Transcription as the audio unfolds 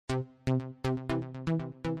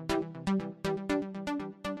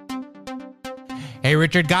Hey,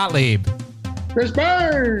 Richard Gottlieb. Chris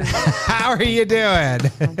Burns! How are you doing?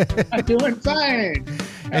 I'm doing fine.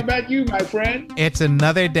 How about you, my friend? It's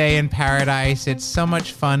another day in paradise. It's so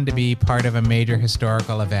much fun to be part of a major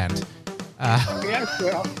historical event. Yes,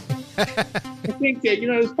 well, I think that,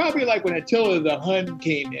 it's probably like when Attila the Hun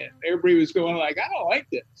came in. Everybody was going like, I don't like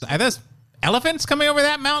this. Are those elephants coming over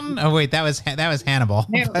that mountain? Oh, wait, that was Hannibal.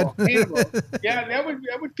 Hannibal. Yeah, that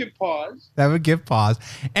would give pause. That would give pause.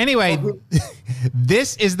 Anyway,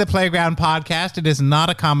 this is the Playground Podcast. It is not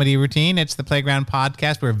a comedy routine. It's the Playground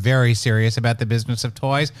Podcast. We're very serious about the business of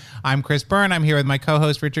toys. I'm Chris Byrne. I'm here with my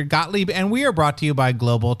co-host, Richard Gottlieb, and we are brought to you by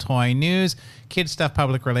Global Toy News, Kid Stuff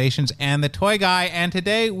Public Relations, and The Toy Guy. And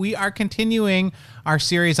today we are continuing our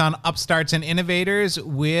series on upstarts and innovators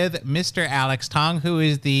with Mr. Alex Tong, who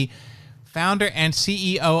is the founder and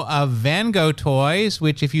CEO of Vango Toys,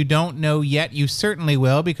 which if you don't know yet, you certainly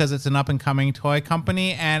will because it's an up-and-coming toy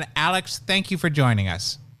company. And Alex, thank you for joining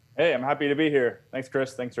us. Hey, I'm happy to be here. Thanks,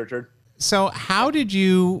 Chris. Thanks, Richard. So how did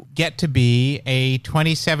you get to be a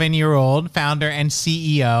 27-year-old founder and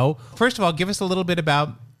CEO? First of all, give us a little bit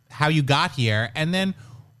about how you got here, and then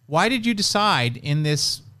why did you decide in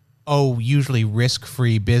this usually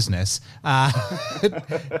risk-free business,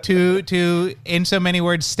 to, in so many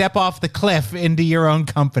words, step off the cliff into your own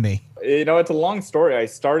company? It's a long story. I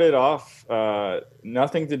started off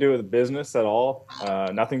nothing to do with business at all,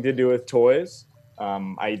 nothing to do with toys.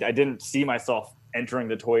 I didn't see myself entering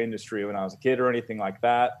the toy industry when I was a kid or anything like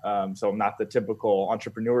that. So I'm not the typical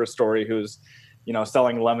entrepreneur story who's,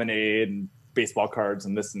 selling lemonade and baseball cards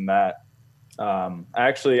and this and that.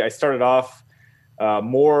 I started off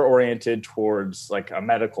more oriented towards like a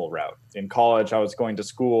medical route. In college, I was going to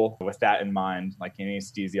school with that in mind, like an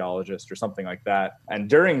anesthesiologist or something like that. And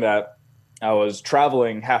during that, I was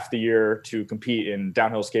traveling half the year to compete in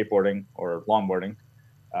downhill skateboarding or longboarding.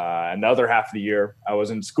 And the other half of the year, I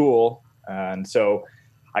was in school. And so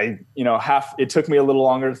it took me a little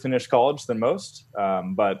longer to finish college than most.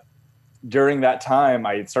 But during that time,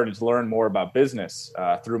 I started to learn more about business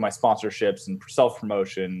through my sponsorships and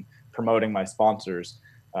self-promotion, promoting my sponsors.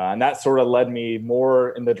 And that sort of led me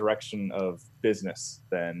more in the direction of business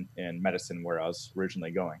than in medicine, where I was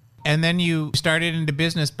originally going. And then you started into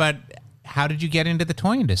business, but how did you get into the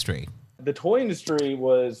toy industry? The toy industry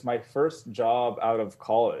was my first job out of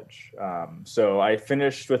college. So I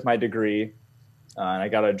finished with my degree and I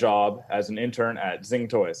got a job as an intern at Zing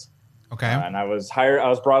Toys. Okay. And I was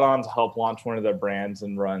brought on to help launch one of their brands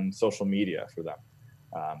and run social media for them.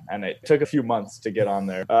 And it took a few months to get on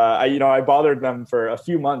there. I bothered them for a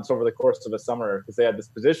few months over the course of the summer because they had this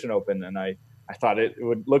position open, and I thought it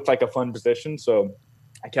would look like a fun position. So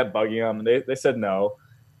I kept bugging them, and they said no.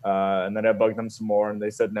 And then I bugged them some more, and they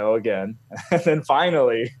said no again. And then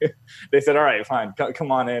finally, they said, "All right, fine,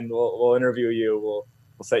 come on in. We'll interview you. We'll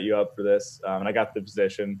set you up for this." And I got the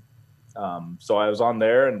position. So I was on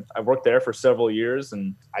there and I worked there for several years,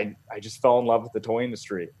 and I just fell in love with the toy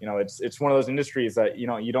industry. It's one of those industries that, you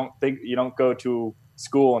don't go to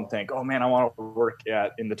school and think, oh man, I want to work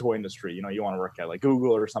in the toy industry. You want to work at like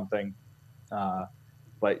Google or something.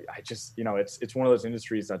 But I just, it's one of those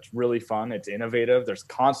industries that's really fun. It's innovative. There's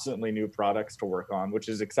constantly new products to work on, which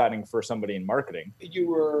is exciting for somebody in marketing. You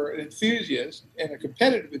were an enthusiast and a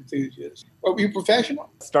competitive enthusiast. Were you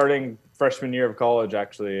professional? Starting freshman year of college,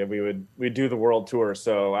 actually, we'd do the world tour.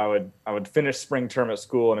 So I would finish spring term at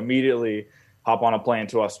school and immediately hop on a plane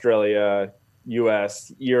to Australia,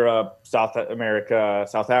 US, Europe, South America,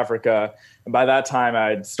 South Africa. And by that time,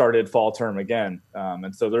 I'd started fall term again.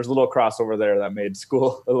 And so there's a little crossover there that made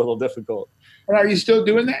school a little difficult. And are you still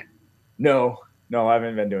doing that? No, I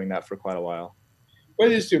haven't been doing that for quite a while.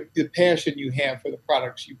 What is the passion you have for the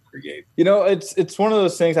products you create? It's one of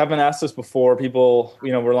those things. I've been asked this before. People,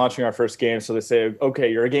 we're launching our first game. So they say,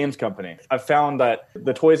 okay, you're a games company. I've found that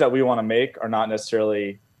the toys that we want to make are not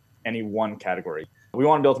necessarily any one category. We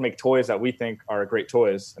want to be able to make toys that we think are great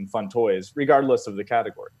toys and fun toys, regardless of the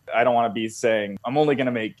category. I don't want to be saying, I'm only going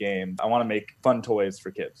to make games. I want to make fun toys for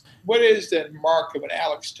kids. What is the mark of an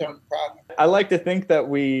Alex Tong product? I like to think that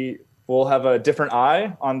we will have a different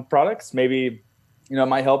eye on products. Maybe, it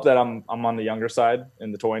might help that I'm on the younger side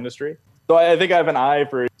in the toy industry. So I think I have an eye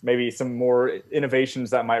for maybe some more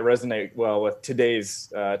innovations that might resonate well with today's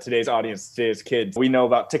audience, today's kids. We know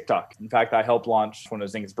about TikTok. In fact, I helped launch one of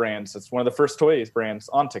Zing's brands. It's one of the first toy brands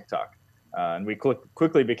on TikTok. And we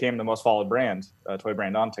quickly became the most followed toy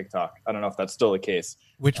brand on TikTok. I don't know if that's still the case.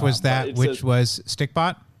 Which was that? Was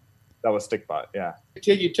Stickbot? That was Stickbot, yeah.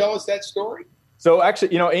 Can you tell us that story? So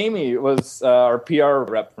actually, Amy was our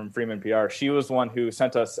PR rep from Freeman PR. She was the one who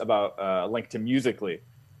sent us about a link to Musical.ly.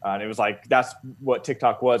 And it was like, that's what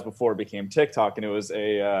TikTok was before it became TikTok. And it was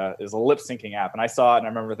a lip syncing app. And I saw it and I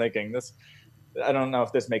remember thinking, I don't know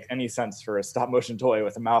if this makes any sense for a stop motion toy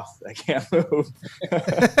with a mouth that can't move.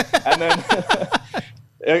 And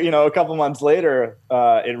then, a couple months later,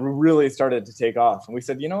 it really started to take off. And we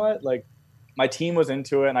said, you know what, like, my team was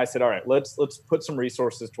into it, and I said, all right, let's put some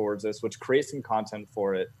resources towards this, let's create some content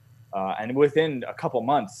for it. And within a couple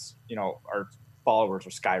months, our followers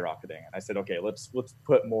were skyrocketing. And I said, okay, let's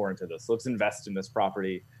put more into this. Let's invest in this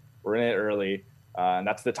property. We're in it early. And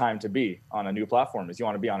that's the time to be on a new platform, is you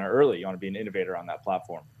want to be on it early. You want to be an innovator on that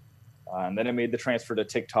platform. And then it made the transfer to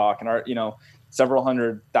TikTok, and our, several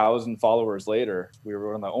 100,000 followers later, we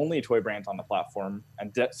were one of the only toy brands on the platform,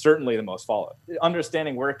 and certainly the most followed.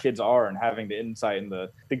 Understanding where kids are and having the insight and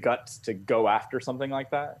the guts to go after something like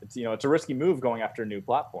that, it's a risky move going after a new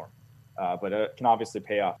platform, but it can obviously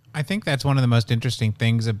pay off. I think that's one of the most interesting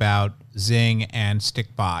things about Zing and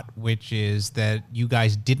Stickbot, which is that you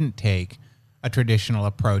guys didn't take a traditional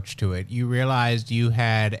approach to it. You realized you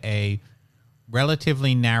had a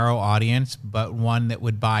relatively narrow audience, but one that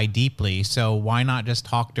would buy deeply. So why not just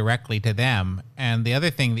talk directly to them? And the other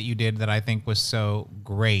thing that you did that I think was so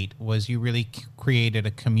great was you really created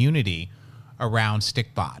a community around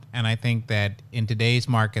Stickbot. And I think that in today's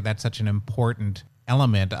market, that's such an important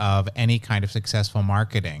element of any kind of successful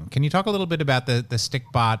marketing. Can you talk a little bit about the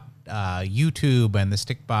Stickbot YouTube and the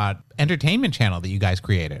Stickbot entertainment channel that you guys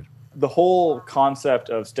created? The whole concept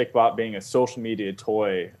of Stickbot being a social media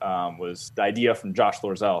toy was the idea from Josh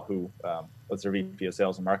Lorzell, who was their VP of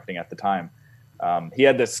sales and marketing at the time. He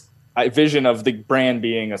had this vision of the brand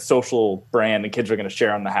being a social brand, and kids were going to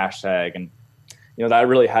share on the hashtag. And, that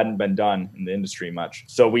really hadn't been done in the industry much.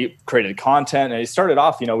 So we created content, and it started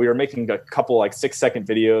off, we were making a couple 6-second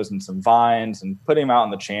videos and some Vines and putting them out on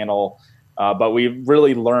the channel. But we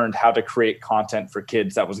really learned how to create content for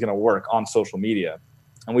kids that was going to work on social media.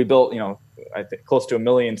 And we built, I think close to 1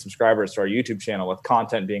 million subscribers to our YouTube channel, with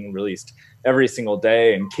content being released every single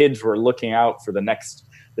day. And kids were looking out for the next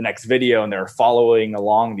video, and they were following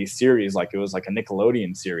along these series like it was like a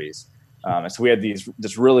Nickelodeon series. And so we had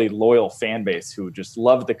this really loyal fan base who just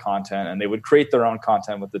loved the content, and they would create their own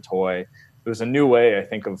content with the toy. It was a new way, I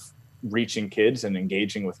think, of reaching kids and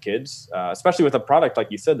engaging with kids, especially with a product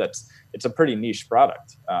like you said it's a pretty niche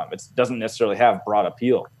product. It doesn't necessarily have broad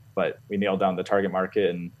appeal, but we nailed down the target market.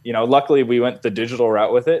 And, luckily we went the digital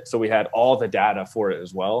route with it. So we had all the data for it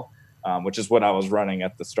as well, which is what I was running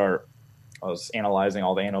at the start. I was analyzing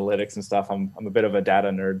all the analytics and stuff. I'm a bit of a data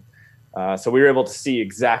nerd. So we were able to see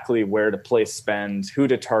exactly where to place spend, who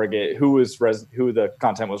to target, who the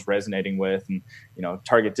content was resonating with, and,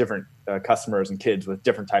 target different customers and kids with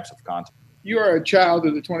different types of content. You are a child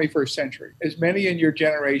of the 21st century. As many in your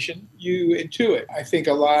generation, you intuit, I think,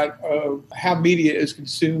 a lot of how media is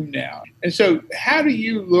consumed now. And so how do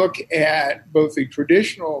you look at both the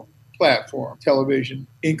traditional platform, television,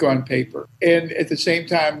 ink on paper, and at the same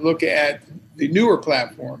time look at the newer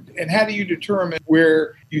platform? And how do you determine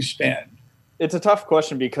where you spend? It's a tough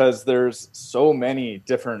question because there's so many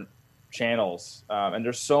different channels. And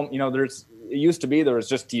there's it used to be there was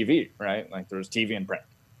just TV, right? Like there was TV and print.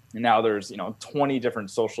 And now there's, 20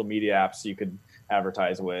 different social media apps you could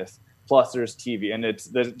advertise with. Plus there's TV. And it's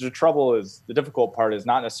the difficult part is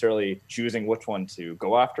not necessarily choosing which one to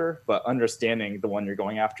go after, but understanding the one you're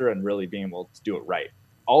going after and really being able to do it right.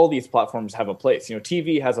 All of these platforms have a place.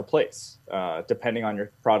 TV has a place, depending on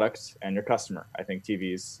your product and your customer. I think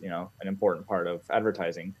TV is, an important part of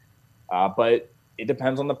advertising. But it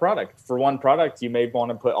depends on the product. For one product, you may want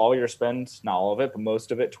to put all your spend, not all of it, but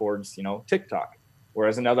most of it towards, TikTok.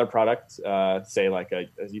 Whereas another product, say like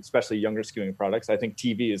especially younger skewing products, I think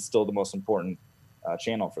TV is still the most important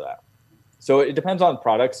channel for that. So it depends on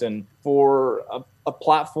products. And for a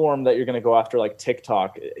platform that you're going to go after like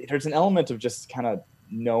TikTok, there's an element of just kind of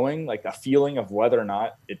knowing, like a feeling of whether or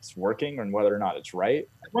not it's working and whether or not it's right.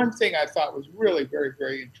 One thing I thought was really very,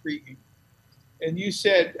 very intriguing. And you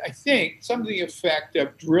said, I think, some of the effect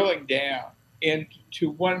of drilling down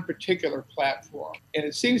into one particular platform. And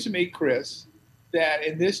it seems to me, Chris, that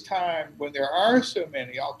in this time when there are so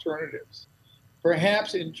many alternatives,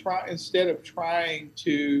 perhaps instead of trying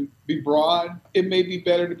to be broad, it may be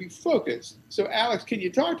better to be focused. So Alex, can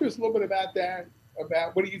you talk to us a little bit about that?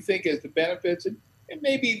 About what do you think is the benefits and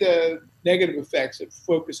maybe the negative effects of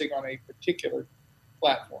focusing on a particular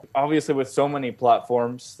platform? Obviously, with so many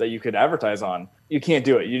platforms that you could advertise on, you can't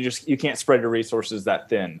do it. You can't spread your resources that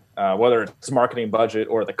thin, whether it's marketing budget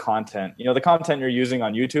or the content. The content you're using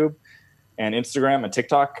on YouTube, and Instagram and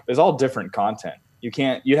TikTok is all different content.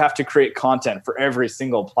 You have to create content for every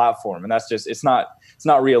single platform. And that's just, it's not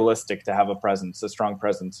realistic to have a strong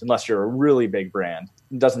presence, unless you're a really big brand.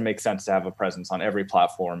 It doesn't make sense to have a presence on every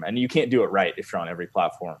platform, and you can't do it right if you're on every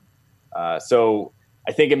platform. So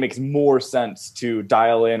I think it makes more sense to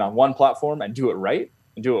dial in on one platform and do it right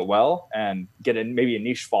and do it well and get maybe a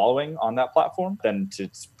niche following on that platform than to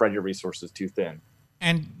spread your resources too thin.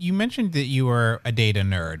 And you mentioned that you were a data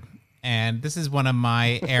nerd. And this is one of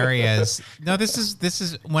my areas. No, this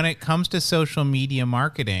is when it comes to social media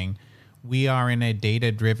marketing, we are in a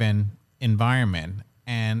data-driven environment.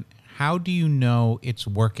 And how do you know it's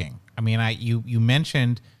working? I mean, you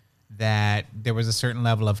mentioned that there was a certain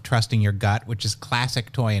level of trusting your gut, which is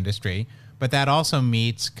classic toy industry, but that also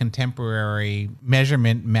meets contemporary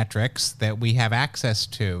measurement metrics that we have access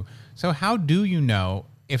to. So how do you know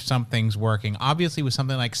if something's working? Obviously, with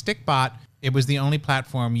something like Stickbot, it was the only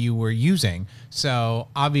platform you were using. So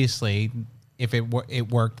obviously, if it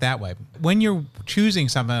worked that way. When you're choosing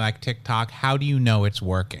something like TikTok, how do you know it's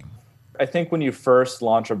working? I think when you first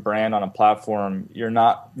launch a brand on a platform, you're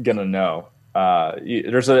not going to know.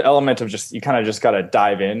 There's an element of you kind of just got to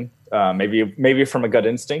dive in. Maybe from a gut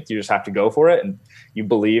instinct, you just have to go for it and you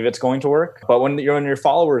believe it's going to work. But when your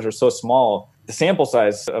followers are so small, the sample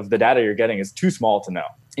size of the data you're getting is too small to know.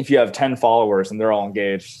 If you have 10 followers and they're all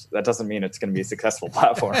engaged, that doesn't mean it's going to be a successful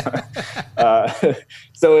platform.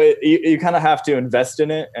 So you kind of have to invest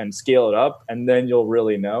in it and scale it up, and then you'll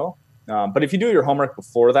really know. But if you do your homework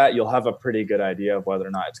before that, you'll have a pretty good idea of whether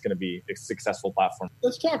or not it's going to be a successful platform.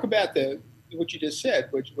 Let's talk about what you just said,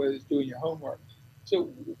 which was doing your homework.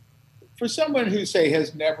 So for someone who, say,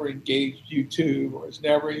 has never engaged YouTube or has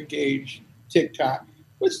never engaged TikTok,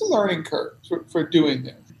 what's the learning curve for doing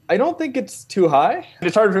this? I don't think it's too high.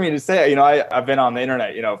 It's hard for me to say. I've been on the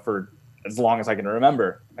internet, for as long as I can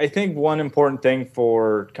remember. I think one important thing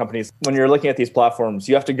for companies, when you're looking at these platforms,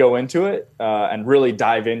 you have to go into it and really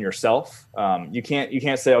dive in yourself. You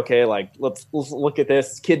can't say, okay, like let's look at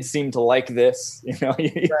this. Kids seem to like this.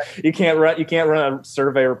 You can't run a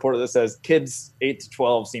survey report that says kids 8 to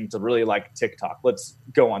 12 seem to really like TikTok. Let's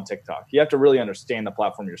go on TikTok. You have to really understand the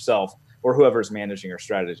platform yourself, or whoever's managing your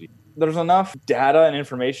strategy. There's enough data and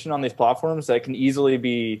information on these platforms that can easily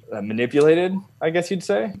be manipulated, I guess you'd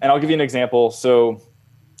say. And I'll give you an example. So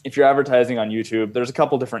if you're advertising on YouTube, there's a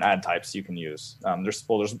couple different ad types you can use. There's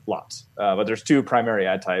lots, but there's two primary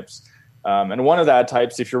ad types. And one of the ad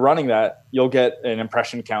types, if you're running that, you'll get an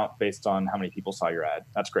impression count based on how many people saw your ad.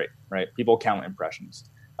 That's great, right? People count impressions.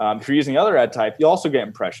 If you're using the other ad type, you also get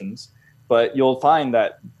impressions, but you'll find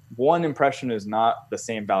that one impression is not the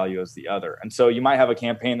same value as the other. And so you might have a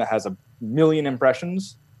campaign that has 1 million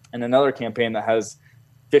impressions and another campaign that has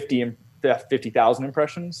 50,000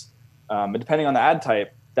 impressions. But depending on the ad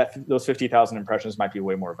type, those 50,000 impressions might be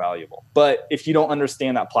way more valuable. But if you don't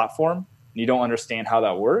understand that platform and you don't understand how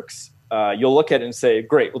that works, you'll look at it and say,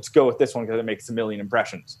 great, let's go with this one because it makes 1 million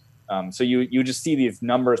impressions. So you just see these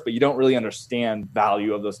numbers, but you don't really understand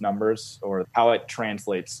value of those numbers or how it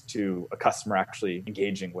translates to a customer actually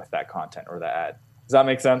engaging with that content or the ad. Does that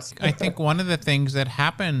make sense? I think one of the things that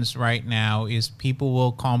happens right now is people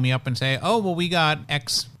will call me up and say, oh, well, we got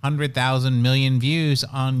X 100,000 million views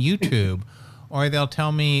on YouTube. Or they'll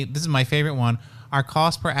tell me, this is my favorite one, our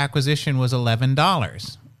cost per acquisition was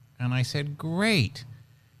 $11. And I said, great.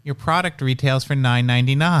 Your product retails for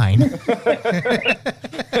 $9.99.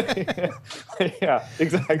 Yeah,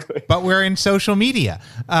 exactly. But we're in social media,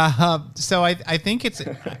 so I think it's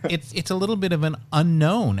a little bit of an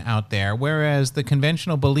unknown out there. Whereas the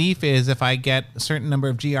conventional belief is, if I get a certain number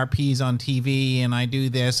of GRPs on TV and I do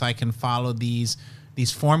this, I can follow these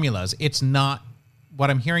formulas. It's not. What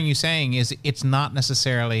I'm hearing you saying is it's not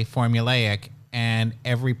necessarily formulaic, and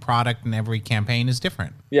every product and every campaign is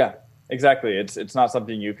different. Yeah. Exactly. It's not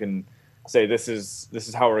something you can say, this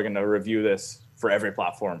is how we're going to review this for every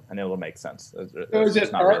platform and it'll make sense. So is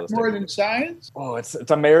it art more than science? Oh, it's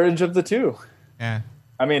a marriage of the two. Yeah.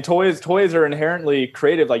 I mean, toys are inherently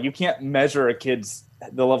creative. Like, you can't measure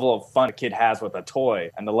the level of fun a kid has with a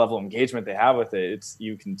toy and the level of engagement they have with it.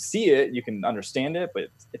 You can see it, you can understand it, but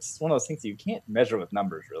it's one of those things that you can't measure with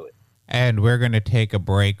numbers, really. And we're going to take a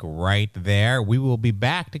break right there. We will be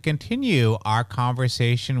back to continue our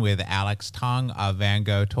conversation with Alex Tong of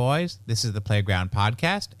Vango Toys. This is the Playground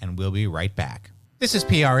Podcast, and we'll be right back. This is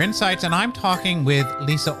PR Insights, and I'm talking with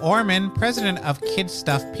Lisa Orman, president of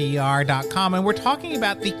KidStuffPR.com, and we're talking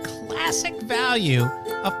about the classic value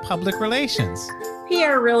of public relations.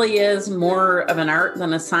 PR really is more of an art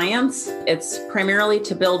than a science. It's primarily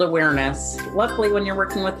to build awareness. Luckily, when you're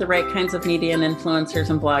working with the right kinds of media and influencers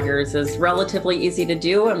and bloggers, it's relatively easy to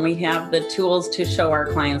do, and we have the tools to show our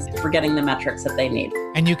clients we're getting the metrics that they need.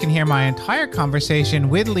 And you can hear my entire conversation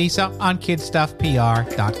with Lisa on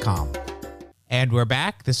kidstuffpr.com. And we're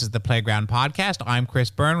back. This is the Playground Podcast. I'm Chris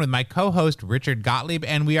Byrne with my co-host Richard Gottlieb,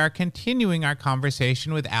 and we are continuing our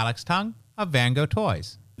conversation with Alex Tung of Vango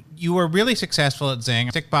Toys. You were really successful at Zing.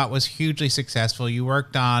 Stickbot was hugely successful. You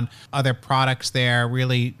worked on other products there,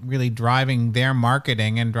 really driving their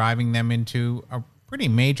marketing and driving them into a pretty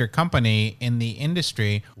major company in the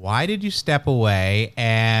industry. Why did you step away,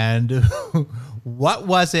 and what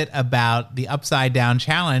was it about the Upside Down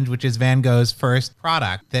Challenge, which is Vango's first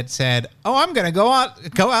product, that said, oh, I'm going to go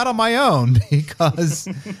out on my own? Because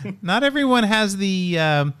not everyone has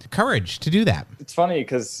the courage to do that. It's funny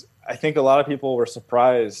because I think a lot of people were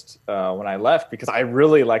surprised when I left, because I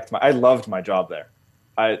really I loved my job there.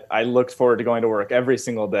 I looked forward to going to work every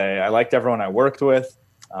single day. I liked everyone I worked with.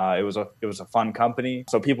 It was a fun company.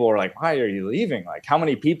 So people were like, why are you leaving? Like, how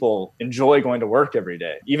many people enjoy going to work every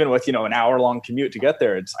day? Even with, an hour-long commute to get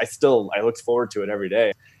there, I looked forward to it every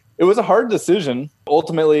day. It was a hard decision.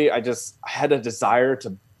 Ultimately, I had a desire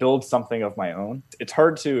to build something of my own. It's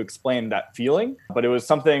hard to explain that feeling, but it was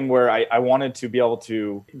something where I wanted to be able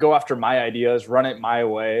to go after my ideas, run it my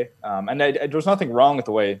way. There was nothing wrong with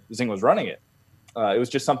the way Zing was running it. It was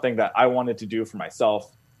just something that I wanted to do for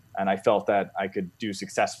myself, and I felt that I could do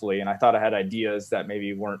successfully. And I thought I had ideas that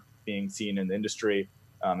maybe weren't being seen in the industry,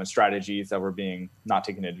 and strategies that were being not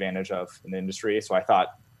taken advantage of in the industry. So I thought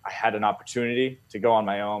I had an opportunity to go on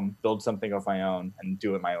my own, build something of my own, and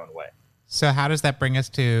do it my own way. So how does that bring us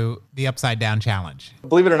to the Upside Down Challenge?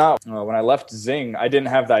 Believe it or not, when I left Zing, I didn't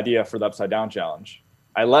have the idea for the Upside Down Challenge.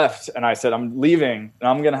 I left and I said, I'm leaving and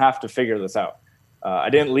I'm going to have to figure this out. I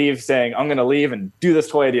didn't leave saying, I'm going to leave and do this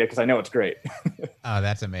toy idea because I know it's great. Oh,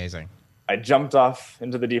 that's amazing. I jumped off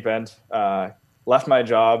into the deep end, left my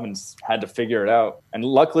job and had to figure it out. And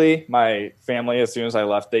luckily, my family, as soon as I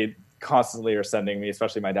left, they constantly are sending me,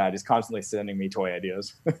 especially my dad, he's constantly sending me toy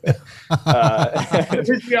ideas.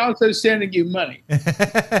 Is he also sending you money?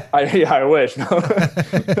 I wish.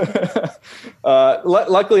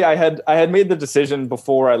 Luckily, I had made the decision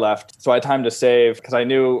before I left, so I had time to save because I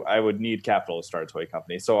knew I would need capital to start a toy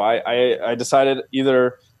company. So I decided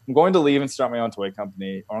either I'm going to leave and start my own toy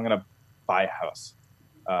company, or I'm going to buy a house.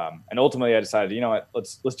 And ultimately, I decided, you know what,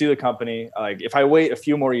 let's do the company. Like, if I wait a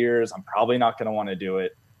few more years, I'm probably not going to want to do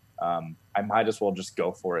it. I might as well just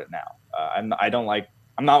go for it now. I'm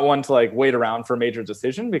not one to wait around for a major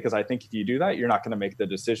decision, because I think if you do that, you're not going to make the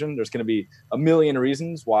decision. There's going to be a million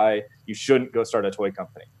reasons why you shouldn't go start a toy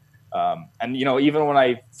company. And even when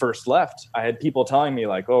I first left, I had people telling me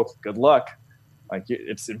oh, good luck.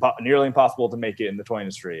 It's nearly impossible to make it in the toy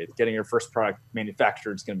industry. Getting your first product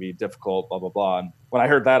manufactured is going to be difficult, blah, blah, blah. And when I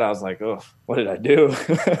heard that, I was like, oh, what did I do?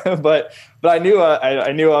 but I knew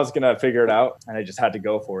I was going to figure it out, and I just had to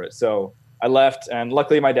go for it. So I left, and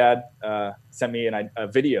luckily my dad sent me a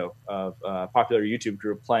video of a popular YouTube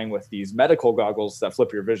group playing with these medical goggles that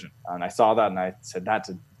flip your vision. And I saw that, and I said, that's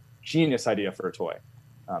a genius idea for a toy.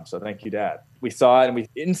 So thank you, Dad. We saw it, and we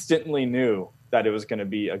instantly knew that it was going to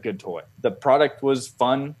be a good toy. The product was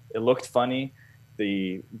fun. It looked funny.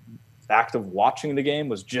 The act of watching the game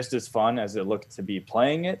was just as fun as it looked to be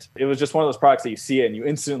playing it. It was just one of those products that you see it and you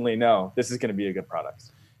instantly know this is going to be a good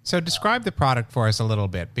product. So describe the product for us a little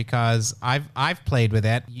bit, because I've played with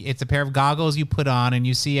it. It's a pair of goggles you put on and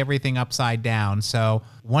you see everything upside down. So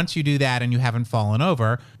once you do that and you haven't fallen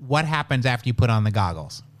over, what happens after you put on the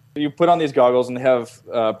goggles? You put on these goggles and they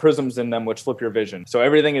have prisms in them which flip your vision. So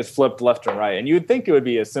everything is flipped left and right. And you would think it would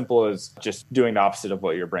be as simple as just doing the opposite of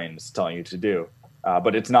what your brain is telling you to do.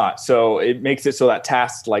 But it's not. So it makes it so that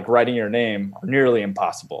tasks like writing your name are nearly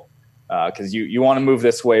impossible. Because you want to move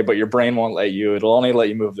this way, but your brain won't let you. It'll only let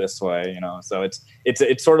you move this way, So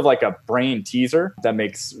it's sort of like a brain teaser that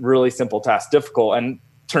makes really simple tasks difficult. And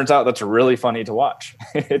turns out that's really funny to watch.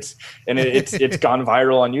 It's gone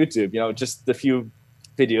viral on YouTube. Just the few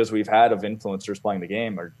videos we've had of influencers playing the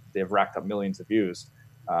game, they've racked up millions of views.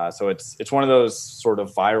 So it's one of those sort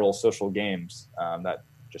of viral social games that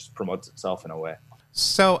just promotes itself in a way.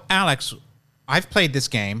 So Alex, I've played this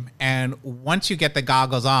game, and once you get the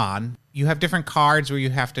goggles on, you have different cards where you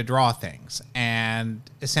have to draw things, and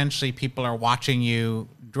essentially people are watching you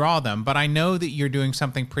draw them. But I know that you're doing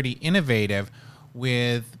something pretty innovative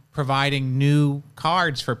with providing new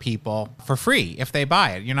cards for people for free if they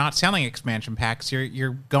buy it. You're not selling expansion packs.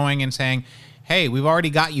 You're going and saying, hey, we've already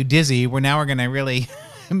got you dizzy. We're going to really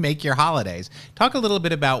make your holidays. Talk a little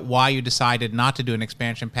bit about why you decided not to do an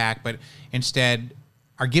expansion pack, but instead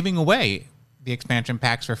are giving away the expansion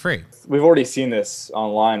packs for free. We've already seen this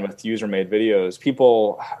online with user-made videos.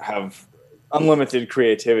 People have unlimited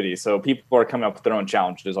creativity, so people are coming up with their own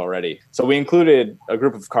challenges already. So we included a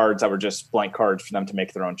group of cards that were just blank cards for them to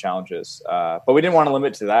make their own challenges. But we didn't want to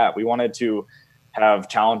limit to that. We wanted to have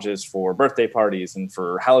challenges for birthday parties and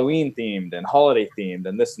for Halloween themed and holiday themed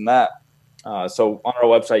and this and that. So on our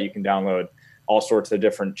website, you can download all sorts of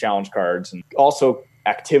different challenge cards, and also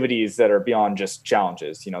activities that are beyond just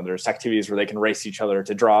challenges. There's activities where they can race each other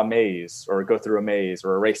to draw a maze or go through a maze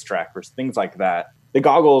or a racetrack or things like that. The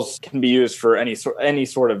goggles can be used for any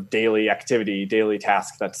sort of daily activity, daily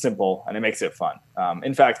task that's simple, and it makes it fun.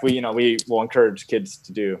 In fact, we will encourage kids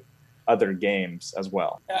to do other games as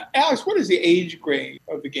well. Alex, what is the age grade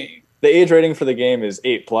of the game? The age rating for the game is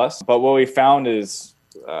 8+, but what we found is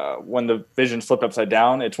when the vision flipped upside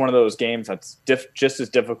down, it's one of those games that's just as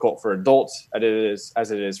difficult for adults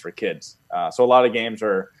as it is for kids. So a lot of games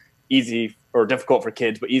are easy or difficult for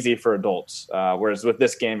kids, but easy for adults. Whereas with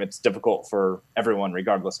this game, it's difficult for everyone,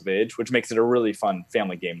 regardless of age, which makes it a really fun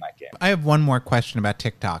family game night game. I have one more question about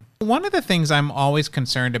TikTok. One of the things I'm always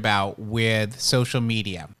concerned about with social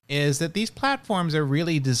media is that these platforms are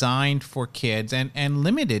really designed for kids and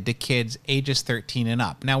limited to kids ages 13 and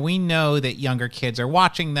up. Now, we know that younger kids are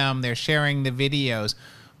watching them, they're sharing the videos,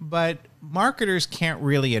 but marketers can't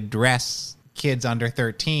really address kids under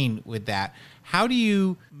 13 with that. How do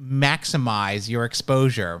you maximize your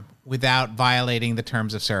exposure without violating the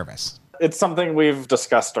terms of service? It's something we've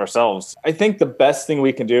discussed ourselves. I think the best thing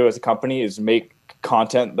we can do as a company is make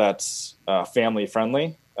content that's family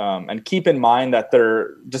friendly, and keep in mind that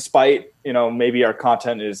despite maybe our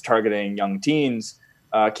content is targeting young teens,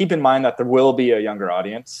 keep in mind that there will be a younger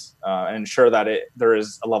audience, and ensure that there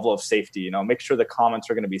is a level of safety. Make sure the comments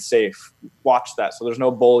are going to be safe. Watch that so there's no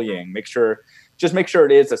bullying. Make sure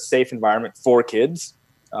it is a safe environment for kids,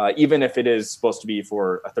 even if it is supposed to be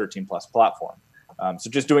for a 13+ platform. So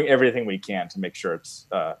just doing everything we can to make sure it's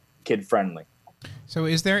kid friendly. So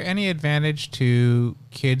is there any advantage to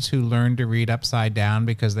kids who learn to read upside down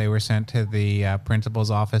because they were sent to the principal's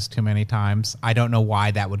office too many times? I don't know why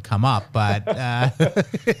that would come up, but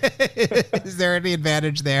is there any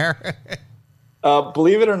advantage there?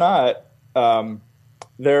 Believe it or not,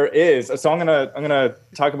 there is. So I'm gonna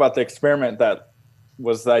talk about the experiment that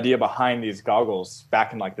was the idea behind these goggles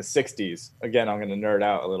back in like the 60s. Again, I'm going to nerd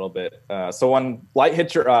out a little bit. So when light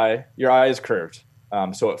hits your eye is curved.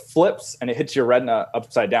 So it flips and it hits your retina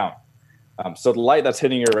upside down. So the light that's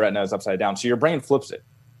hitting your retina is upside down. So your brain flips it.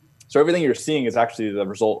 So everything you're seeing is actually the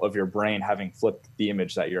result of your brain having flipped the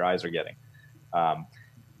image that your eyes are getting.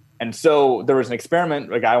 And so there was an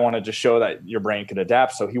experiment. A guy wanted to show that your brain could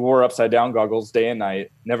adapt. So he wore upside down goggles day and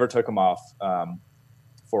night, never took them off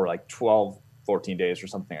for like 14 days or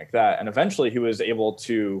something like that. And eventually he was able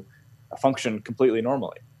to function completely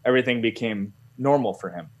normally. Everything became normal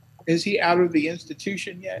for him. Is he out of the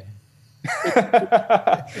institution yet?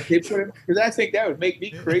 Because I think that would make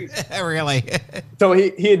me crazy. Really? So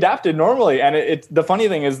he adapted normally. And the funny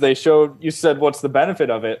thing is you said, what's the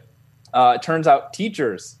benefit of it? It turns out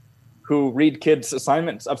teachers who read kids'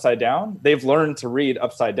 assignments upside down, they've learned to read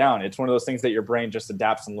upside down. It's one of those things that your brain just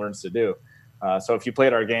adapts and learns to do. So if you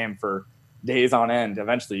played our game for days on end,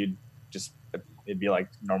 eventually it'd be like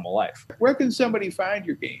normal life. Where can somebody find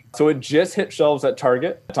your game? So it just hit shelves at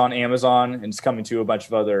Target. It's on Amazon, and it's coming to a bunch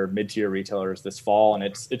of other mid-tier retailers this fall. And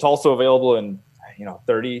it's also available in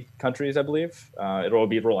 30 countries, I believe. It will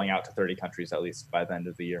be rolling out to 30 countries at least by the end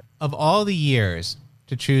of the year. Of all the years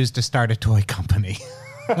to choose to start a toy company,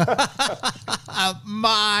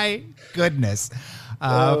 my goodness.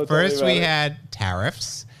 First we had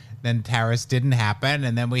tariffs. Then tariffs didn't happen,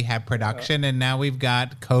 and then we had production, and now we've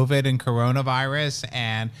got COVID and coronavirus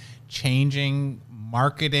and changing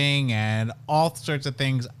marketing and all sorts of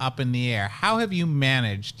things up in the air. How have you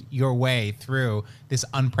managed your way through this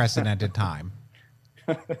unprecedented time?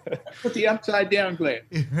 Put the upside down glass.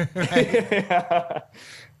 Yeah.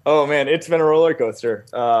 Oh man, it's been a roller coaster.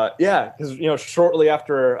 Because shortly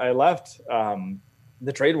after I left,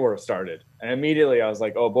 the trade war started, and immediately I was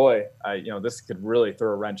like, "Oh boy, this could really throw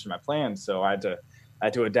a wrench in my plans." So I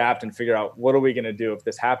had to adapt and figure out what are we going to do if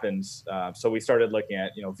this happens. So we started looking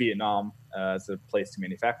at Vietnam as a place to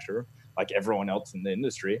manufacture, like everyone else in the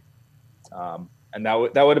industry, and that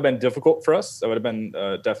would have been difficult for us. That would have been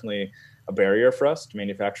definitely a barrier for us to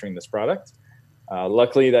manufacturing this product.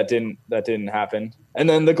 Luckily, that didn't happen, and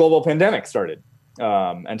then the global pandemic started.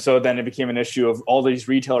 And so then it became an issue of all these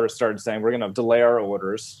retailers started saying, we're going to delay our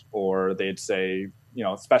orders, or they'd say,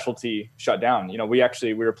 specialty shut down.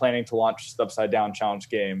 We were planning to launch the Upside Down Challenge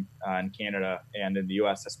game in Canada and in the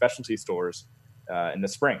US at specialty stores in the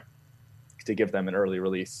spring to give them an early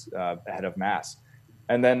release ahead of mass.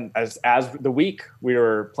 And then as the week we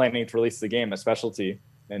were planning to release the game at specialty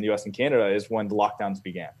in the US and Canada is when the lockdowns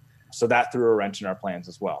began. So that threw a wrench in our plans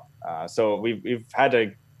as well. So we've had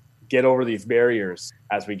to get over these barriers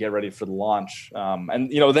as we get ready for the launch. And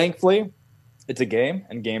thankfully, it's a game,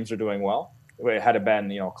 and games are doing well. Had it been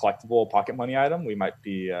collectible pocket money item, we might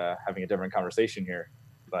be having a different conversation here.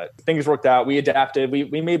 But things worked out. We adapted.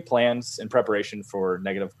 We made plans in preparation for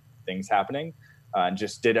negative things happening, and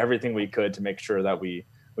just did everything we could to make sure that we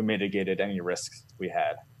mitigated any risks we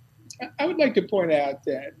had. I would like to point out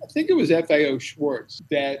that I think it was FAO Schwartz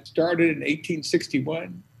that started in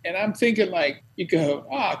 1861. And I'm thinking, like, you go,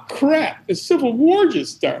 crap, the Civil War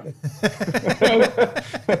just started.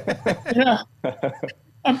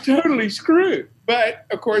 I'm totally screwed. But,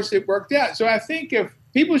 of course, it worked out. So I think if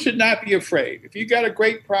people should not be afraid. If you got a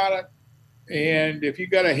great product and if you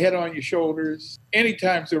got a head on your shoulders,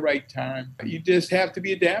 anytime's the right time. You just have to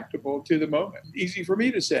be adaptable to the moment. Easy for me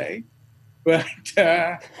to say. But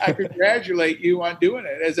I congratulate you on doing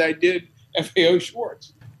it, as I did FAO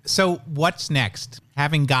Schwartz. So what's next?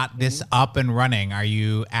 Having got this up and running, are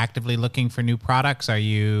you actively looking for new products? Are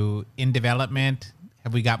you in development?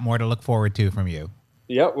 Have we got more to look forward to from you?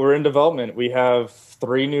 Yep, we're in development. We have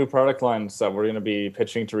 3 new product lines that we're going to be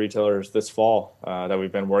pitching to retailers this fall that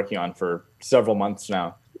we've been working on for several months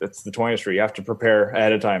now. It's the toy industry. You have to prepare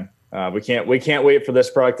ahead of time. We can't wait for this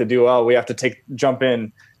product to do well. We have to jump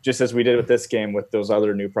in just as we did with this game with those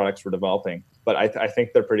other new products we're developing. But I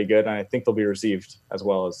think they're pretty good, and I think they'll be received as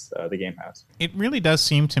well as the game has. It really does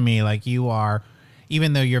seem to me like you are,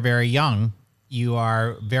 even though you're very young, you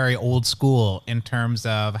are very old school in terms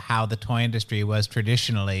of how the toy industry was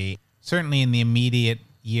traditionally, certainly in the immediate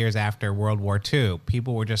years after World War II.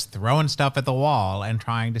 People were just throwing stuff at the wall and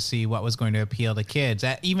trying to see what was going to appeal to kids,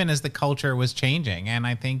 even as the culture was changing. And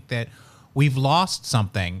I think that we've lost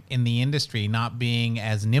something in the industry, not being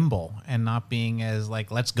as nimble and not being as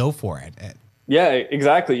like, let's go for it. Yeah,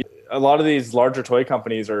 exactly. A lot of these larger toy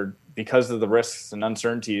companies are, because of the risks and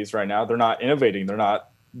uncertainties right now, they're not innovating. They're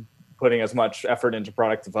not putting as much effort into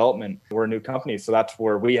product development. We're a new company, so that's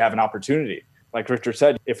where we have an opportunity. Like Richard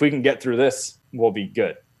said, if we can get through this, we'll be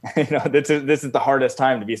good. This is the hardest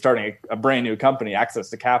time to be starting a brand new company. Access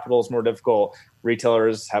to capital is more difficult.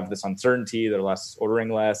 Retailers have this uncertainty. They're ordering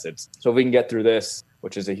less. So if we can get through this,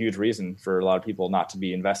 which is a huge reason for a lot of people not to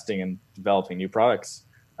be investing in developing new products,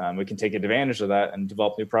 we can take advantage of that and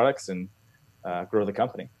develop new products and grow the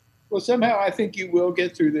company. Well, somehow I think you will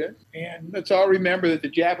get through this. And let's all remember that the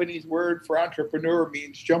Japanese word for entrepreneur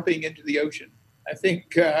means jumping into the ocean. I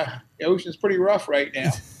think the ocean's pretty rough right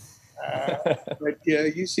now. But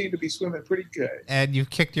you seem to be swimming pretty good. And you've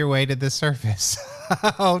kicked your way to the surface. To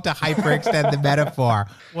hyperextend the metaphor.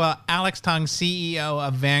 Well, Alex Tung, CEO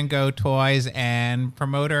of Vango Toys and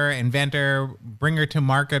promoter, inventor, bringer to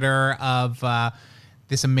marketer of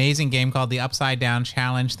this amazing game called the Upside Down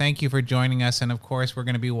Challenge. Thank you for joining us. And of course, we're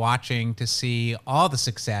going to be watching to see all the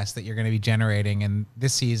success that you're going to be generating in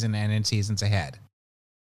this season and in seasons ahead.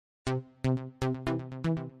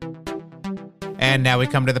 And now we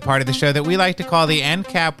come to the part of the show that we like to call the end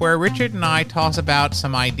cap, where Richard and I toss about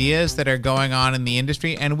some ideas that are going on in the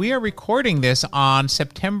industry. And we are recording this on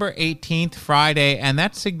September 18th, Friday. And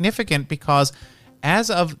that's significant because as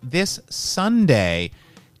of this Sunday,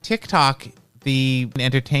 TikTok, the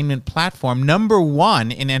entertainment platform,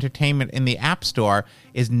 #1 in entertainment in the App Store,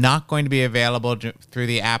 is not going to be available through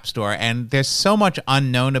the App Store. And there's so much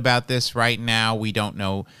unknown about this right now. We don't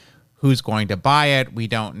know who's going to buy it. We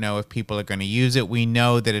don't know if people are going to use it. We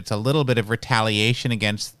know that it's a little bit of retaliation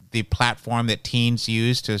against the platform that teens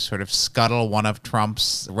use to sort of scuttle one of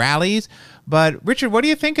Trump's rallies. But Richard, what do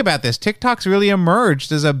you think about this? TikTok's really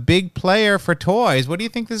emerged as a big player for toys. What do you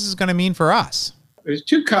think this is going to mean for us? There's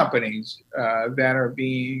 2 companies that are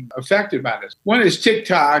being affected by this. One is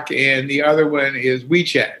TikTok and the other one is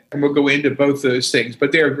WeChat. And we'll go into both those things.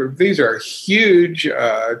 But these are huge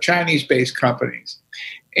Chinese-based companies.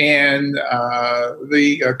 And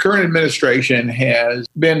the current administration has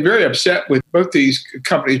been very upset with both these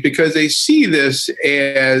companies because they see this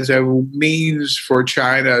as a means for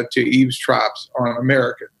China to eavesdrop on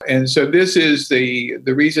America. And so this is the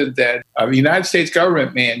reason that the United States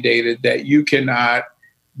government mandated that you cannot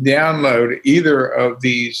download either of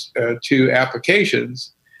these 2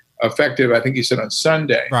 applications, effective, I think you said, on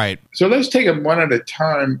Sunday. Right. So let's take them one at a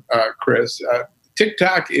time, Chris.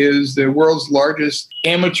 TikTok is the world's largest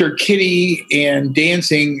amateur kitty and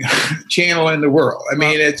dancing channel in the world. I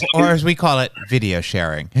mean, or as we call it, video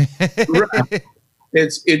sharing. Right.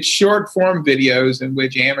 It's short form videos in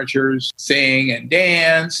which amateurs sing and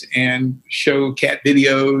dance and show cat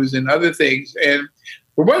videos and other things. And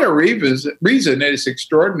for whatever reason, it is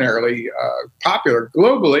extraordinarily popular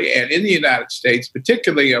globally and in the United States,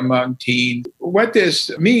 particularly among teens. What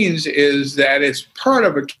this means is that it's part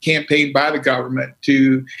of a campaign by the government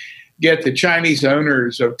to get the Chinese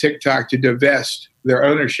owners of TikTok to divest their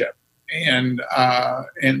ownership. And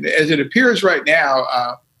as it appears right now,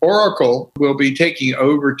 Oracle will be taking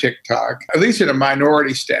over TikTok, at least in a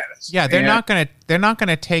minority status. Yeah, they're not going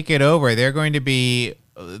to take it over. They're going to be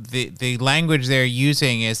the language they're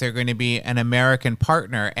using is they're going to be an American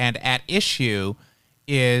partner, and at issue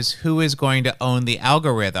is who is going to own the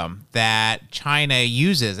algorithm that China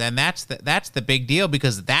uses, and that's the big deal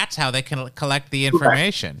because that's how they can collect the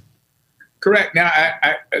information. Correct. Now,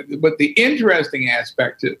 but the interesting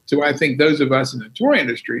aspect to I think those of us in the toy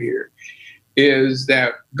industry here is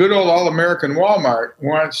that good old all-American Walmart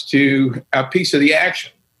wants a piece of the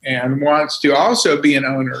action and wants to also be an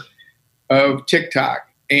owner of TikTok.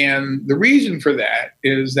 And the reason for that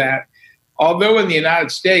is that although in the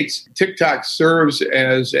United States, TikTok serves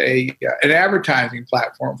as an advertising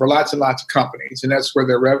platform for lots and lots of companies, and that's where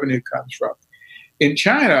their revenue comes from. In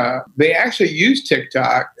China, they actually use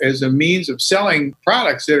TikTok as a means of selling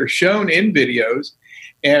products that are shown in videos,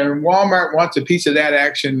 and Walmart wants a piece of that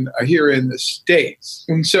action here in the States.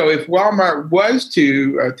 And so if Walmart was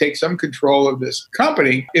to take some control of this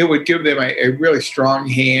company, it would give them a really strong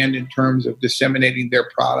hand in terms of disseminating their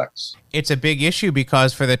products. It's a big issue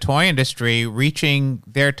because for the toy industry, reaching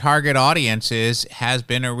their target audiences has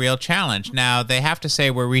been a real challenge. Now, they have to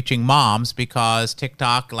say we're reaching moms because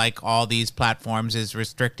TikTok, like all these platforms, is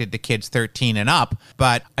restricted to kids 13 and up.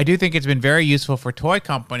 But I do think it's been very useful for toy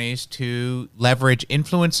companies to leverage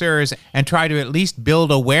influencers and try to at least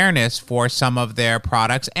build awareness for some of their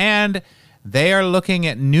products. And they are looking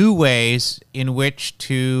at new ways in which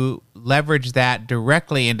to leverage that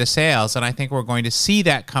directly into sales. And I think we're going to see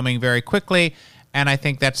that coming very quickly. And I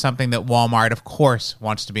think that's something that Walmart, of course,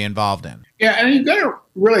 wants to be involved in. Yeah, and you've got to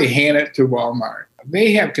really hand it to Walmart.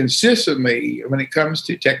 They have consistently, when it comes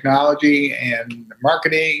to technology and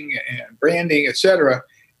marketing and branding, et cetera,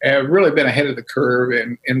 have really been ahead of the curve.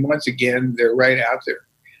 And once again, they're right out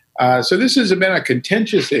there. So this has been a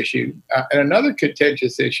contentious issue. And another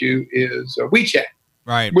contentious issue is WeChat,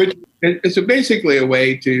 right? Which is basically a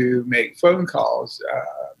way to make phone calls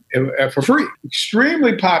for free.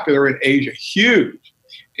 Extremely popular in Asia, huge.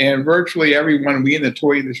 And virtually everyone we in the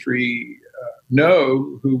toy industry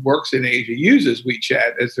know who works in Asia uses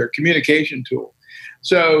WeChat as their communication tool.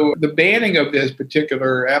 So the banning of this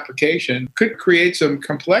particular application could create some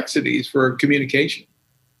complexities for communication.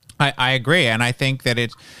 I agree. And I think that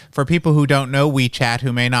it's for people who don't know WeChat,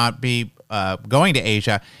 who may not be going to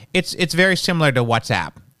Asia, it's very similar to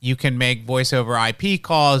WhatsApp. You can make voice over IP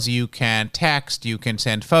calls, you can text, you can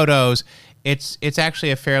send photos. It's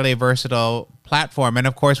actually a fairly versatile platform. And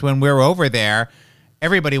of course, when we're over there,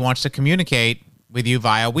 everybody wants to communicate with you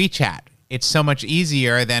via WeChat. It's so much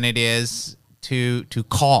easier than it is to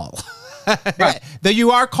call. Right. Though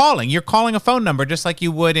you are calling. You're calling a phone number just like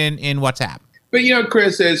you would in WhatsApp. But,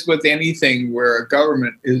 Chris, as with anything where a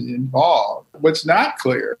government is involved, what's not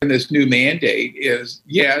clear in this new mandate is,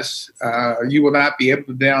 yes, you will not be able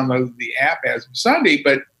to download the app as of Sunday,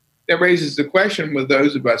 but that raises the question with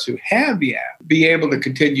those of us who have the app, be able to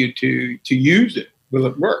continue to use it. Will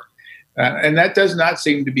it work? And that does not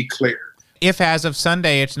seem to be clear. If as of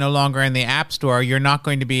Sunday it's no longer in the App Store, you're not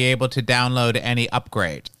going to be able to download any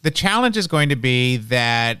upgrades. The challenge is going to be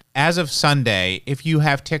that as of Sunday, if you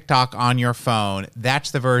have TikTok on your phone, that's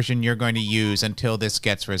the version you're going to use until this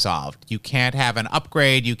gets resolved. You can't have an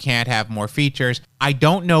upgrade. You can't have more features. I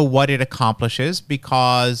don't know what it accomplishes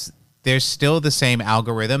because there's still the same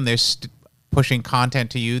algorithm. There's pushing content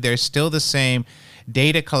to you. There's still the same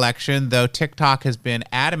data collection, though TikTok has been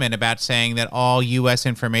adamant about saying that all U.S.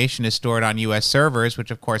 information is stored on U.S. servers,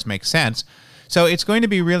 which of course makes sense. So it's going to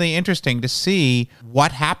be really interesting to see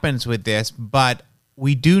what happens with this, but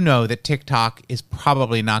we do know that TikTok is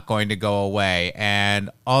probably not going to go away,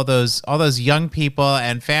 and all those young people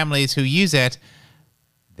and families who use it,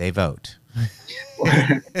 they vote.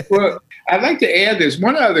 Well, I'd like to add there's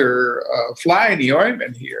one other fly in the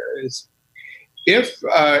ointment here is if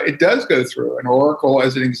it does go through, and Oracle,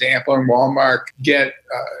 as an example, and Walmart get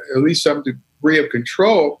at least some degree of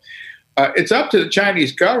control, it's up to the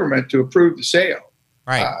Chinese government to approve the sale.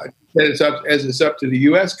 Right. It's up to the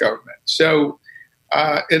U.S. government. So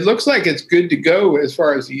It looks like it's good to go as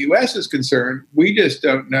far as the U.S. is concerned. We just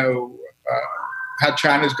don't know how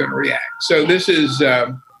China's going to react. So this is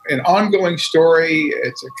an ongoing story.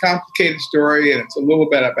 It's a complicated story, and it's a little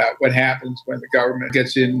bit about what happens when the government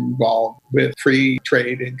gets involved with free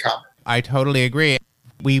trade and commerce. I totally agree.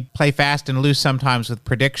 We play fast and loose sometimes with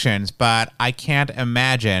predictions, but I can't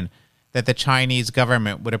imagine that the Chinese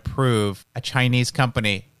government would approve a Chinese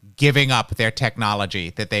company giving up their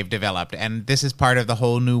technology that they've developed. And this is part of the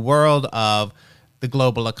whole new world of the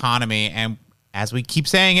global economy. And as we keep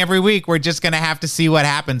saying every week, we're just going to have to see what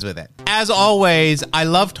happens with it. As always, I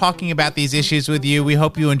love talking about these issues with you. We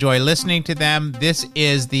hope you enjoy listening to them. This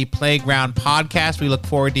is the Playground Podcast. We look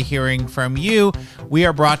forward to hearing from you. We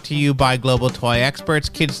are brought to you by Global Toy Experts,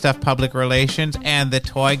 Kid Stuff Public Relations, and The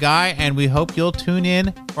Toy Guy, and we hope you'll tune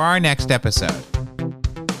in for our next episode.